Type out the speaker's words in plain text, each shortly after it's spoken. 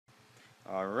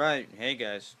Alright, hey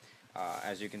guys.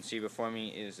 As you can see before me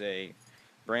is a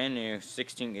brand new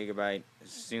 16 gigabyte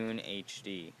Zune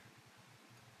HD.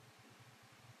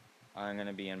 I'm going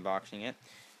to be unboxing it.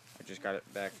 I just got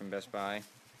it back from Best Buy.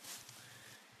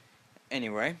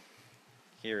 Anyway,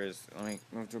 let me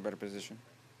move to a better position.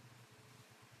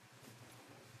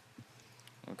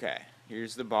 Okay,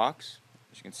 here's the box.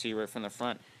 As you can see right from the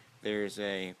front, there's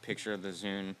a picture of the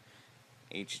Zune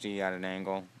HD at an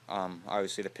angle.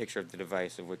 Obviously the picture of the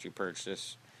device of which you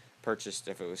purchased.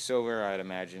 If it was silver, I'd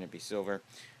imagine it'd be silver.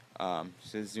 It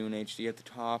says Zune HD at the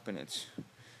top, and it's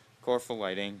colorful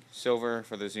lighting. Silver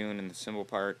for the Zune and the symbol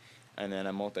part, and then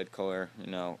a multicolor,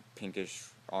 pinkish,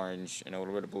 orange, and a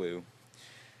little bit of blue.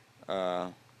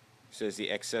 It says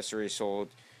the accessory sold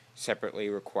separately,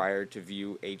 required to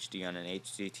view HD on an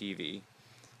HD TV.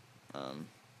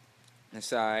 The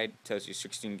side tells you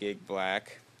 16 gig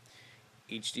black,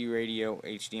 HD radio,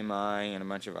 HDMI, and a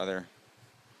bunch of other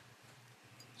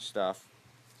stuff.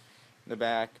 The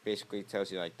back basically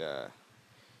tells you like the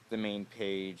main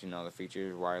page and all the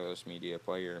features: wireless media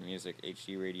player, music,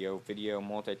 HD radio, video,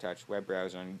 multi-touch, web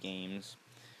browser, and games.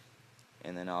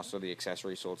 And then also the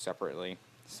accessory sold separately.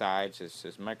 Side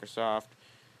says Microsoft,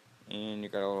 and you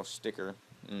got a little sticker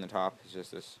in the top. It's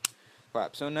just this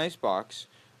flap. So nice box.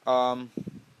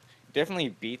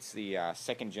 Definitely beats the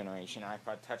second generation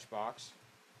iPod Touch box.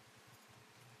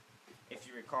 If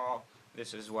you recall,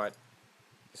 this is what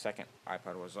the second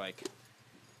iPod was like.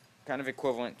 Kind of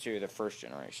equivalent to the first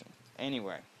generation.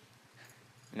 Anyway,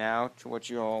 now to what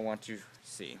you all want to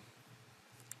see.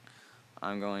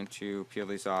 I'm going to peel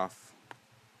these off.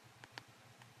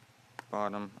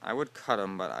 Bottom. I would cut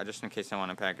them, but just in case I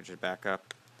want to package it back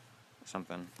up or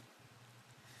something.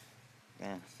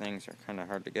 Yeah, things are kind of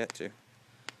hard to get to.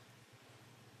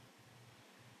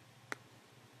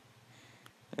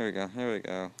 There we go, here we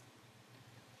go.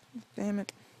 Damn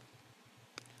it.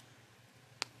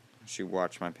 She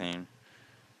watched my pain.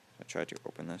 I tried to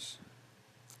open this.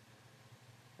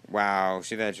 Wow,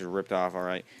 see that just ripped off,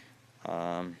 alright.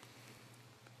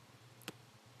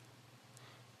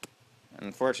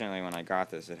 Unfortunately, when I got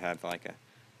this, it had like a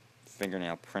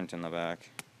fingernail print in the back.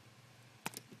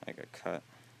 Like a cut.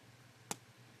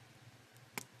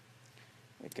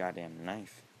 A goddamn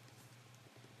knife.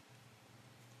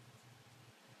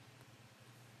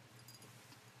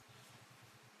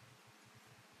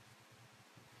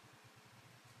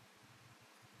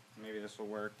 Maybe this will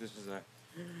work. This is a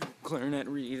clarinet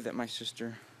reed that my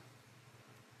sister,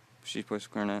 she plays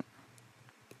clarinet.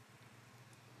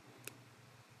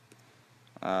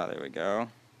 There we go.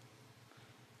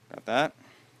 Got that.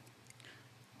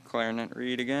 Clarinet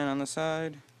reed again on the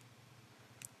side.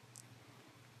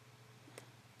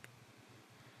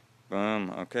 Boom.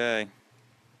 Okay.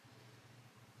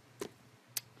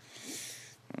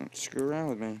 Don't screw around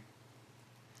with me.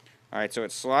 Alright, so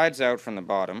it slides out from the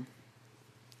bottom,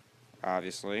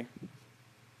 obviously.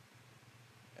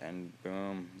 And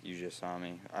boom, you just saw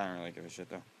me. I don't really give a shit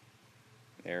though.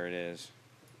 There it is.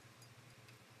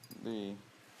 The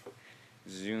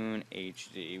Zune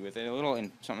HD with a little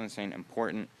something saying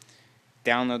important.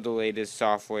 Download the latest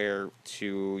software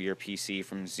to your PC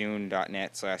from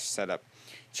zune.net/setup.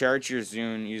 Charge your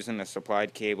Zune using the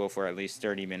supplied cable for at least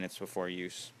 30 minutes before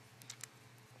use.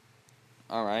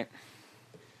 Alright.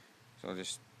 So I'll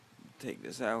just take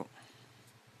this out.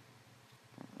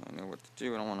 I don't know what to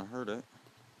do. I don't want to hurt it.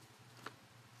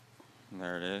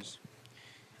 There it is.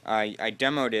 I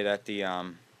demoed it at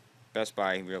the Best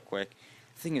Buy real quick.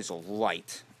 The thing is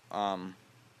light.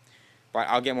 But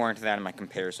I'll get more into that in my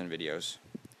comparison videos.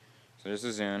 So there's the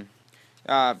Zune.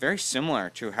 Very similar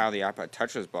to how the iPod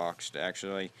Touch was boxed,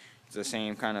 actually. It's the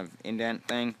same kind of indent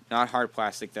thing. Not hard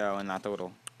plastic, though, and not the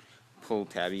little pull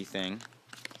tabby thing.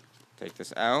 Take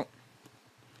this out.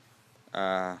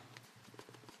 Not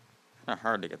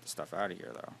hard to get the stuff out of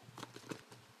here, though.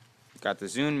 Got the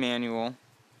Zune manual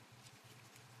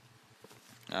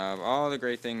of all the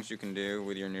great things you can do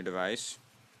with your new device.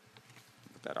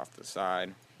 Put that off to the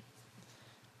side.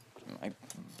 My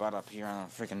butt up here on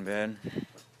the freaking bed.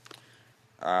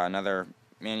 Another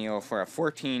manual for a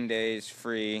 14 days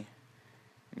free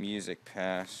music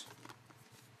pass.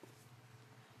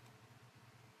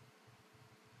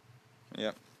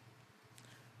 Yep.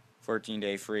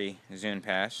 14-day free Zune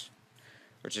pass,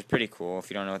 which is pretty cool. If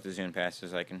you don't know what the Zune pass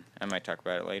is, I might talk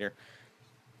about it later.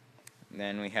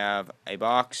 Then we have a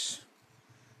box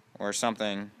or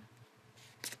something.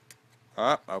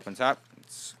 Oh, opens up.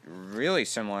 It's really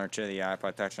similar to the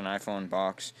iPod Touch and iPhone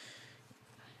box.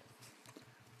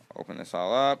 Open this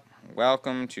all up.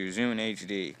 Welcome to Zune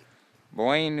HD.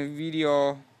 Buen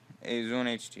video a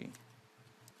Zune HD.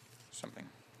 Something.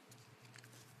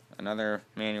 Another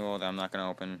manual that I'm not going to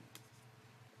open.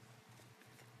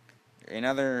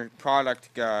 Another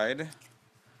product guide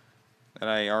that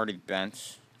I already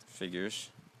bent.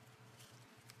 Figures.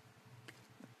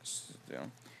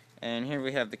 And here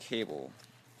we have the cable.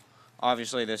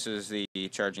 Obviously this is the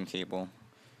charging cable.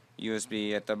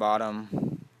 USB at the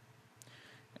bottom.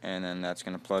 And then that's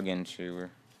going to plug into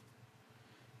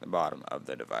the bottom of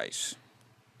the device.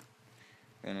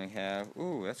 Then we have,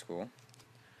 ooh, that's cool.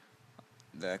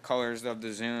 The colors of the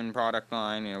Zune product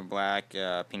line, black,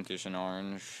 pinkish, and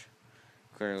orange,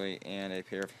 clearly, and a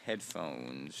pair of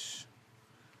headphones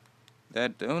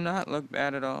that do not look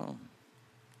bad at all.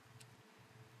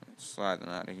 Let's slide them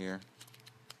out of here.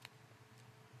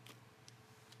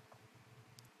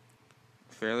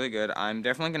 Fairly good. I'm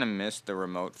definitely going to miss the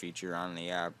remote feature on the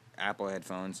Apple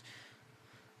headphones.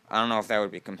 I don't know if that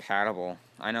would be compatible.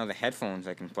 I know the headphones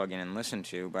I can plug in and listen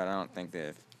to, but I don't think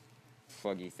the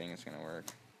pluggy thing is going to work.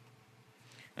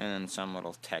 And then some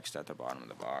little text at the bottom of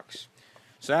the box.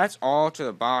 So that's all to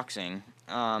the boxing.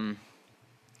 All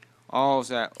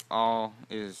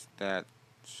is that's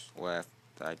left.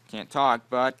 I can't talk,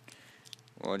 but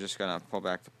we're just gonna pull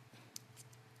back.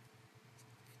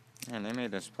 Man, they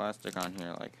made this plastic on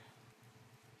here like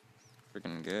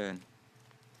freaking good.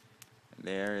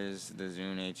 There is the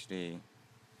Zune HD.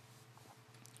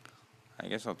 I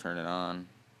guess I'll turn it on.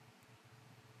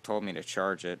 Told me to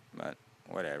charge it, but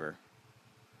whatever.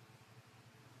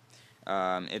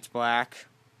 It's black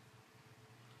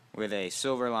with a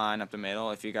silver line up the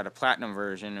middle. If you got a platinum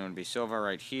version, it would be silver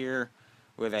right here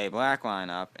with a black line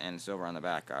up and silver on the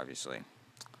back, obviously.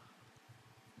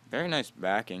 Very nice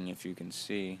backing, if you can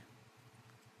see.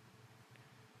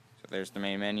 So there's the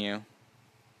main menu.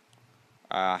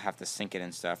 I'll have to sync it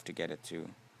and stuff to get it to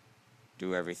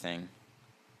do everything.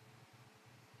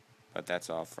 But that's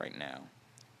off right now.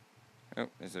 Oh,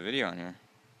 there's a video on here.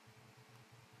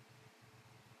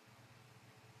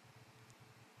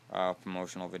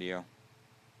 Promotional video.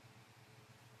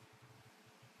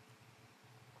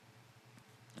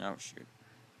 Oh, shoot.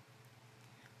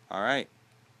 Alright.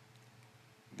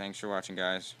 Thanks for watching,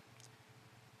 guys.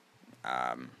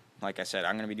 Like I said,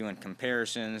 I'm going to be doing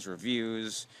comparisons,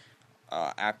 reviews,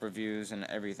 app reviews, and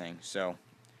everything. So,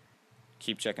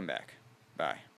 keep checking back. Bye.